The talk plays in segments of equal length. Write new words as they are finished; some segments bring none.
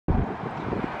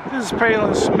This is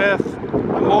Palin Smith.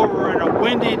 I'm over in a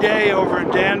windy day over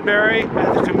in Danbury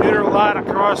at the commuter lot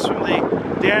across from the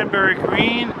Danbury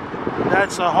Green.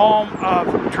 That's the home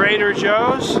of Trader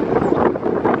Joe's.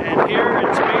 And here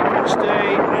it's Patriots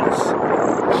Day.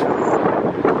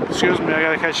 Excuse me, I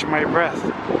gotta catch my breath.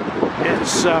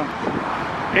 It's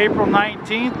April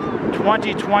 19th,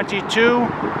 2022.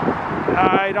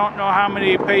 I don't know how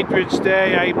many Patriots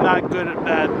Day. I'm not good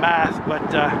at math,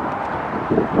 but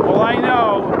all I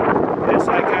know is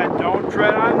I got "Don't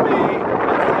Tread on Me"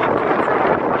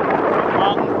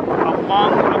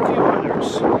 among a few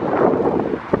others.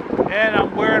 And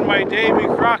I'm wearing my Davy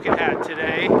Crockett hat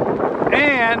today.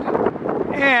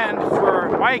 And for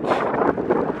Mike,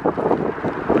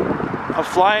 I'm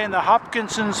flying the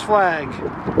Hopkinson's flag.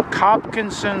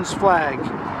 Hopkinson's flag.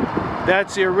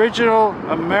 That's the original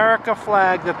America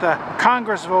flag that the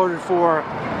Congress voted for.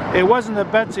 It wasn't the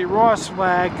Betsy Ross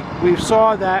flag. We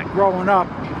saw that growing up.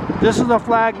 This is the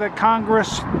flag that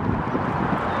Congress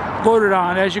voted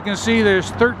on. As you can see,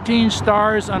 there's 13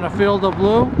 stars on a field of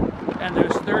blue, and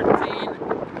there's 13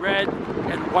 red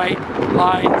and white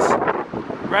lines.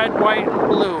 Red, white, and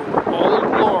blue.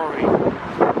 Old glory.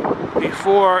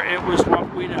 Before it was what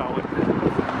we know it.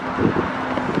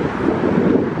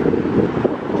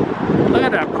 Look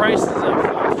at that prices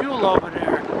of fuel over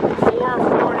there.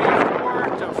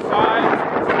 $4.44 to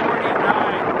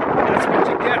 $5.49. That's what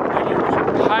you get when you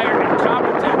hire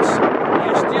incompetence.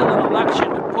 You steal an election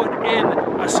to put in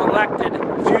a selected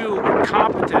few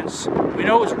incompetents. We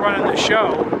know who's running the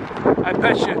show. I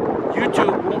bet you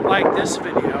YouTube won't like this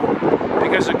video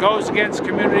because it goes against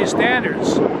community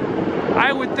standards.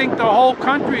 I would think the whole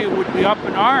country would be up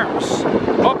in arms.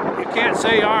 Oh, you can't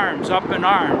say arms, up in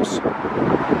arms.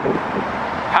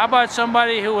 How about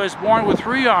somebody who was born with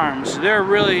 3 arms? They're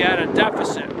really at a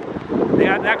deficit. They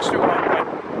got an extra one, but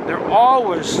they're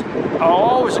always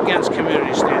against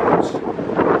community standards.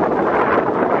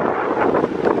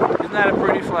 Isn't that a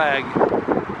pretty flag?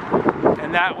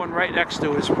 And that one right next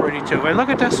to it is pretty too. And look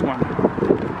at this one.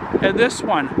 And this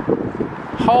one.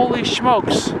 Holy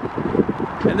smokes.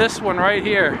 And this one right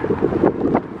here.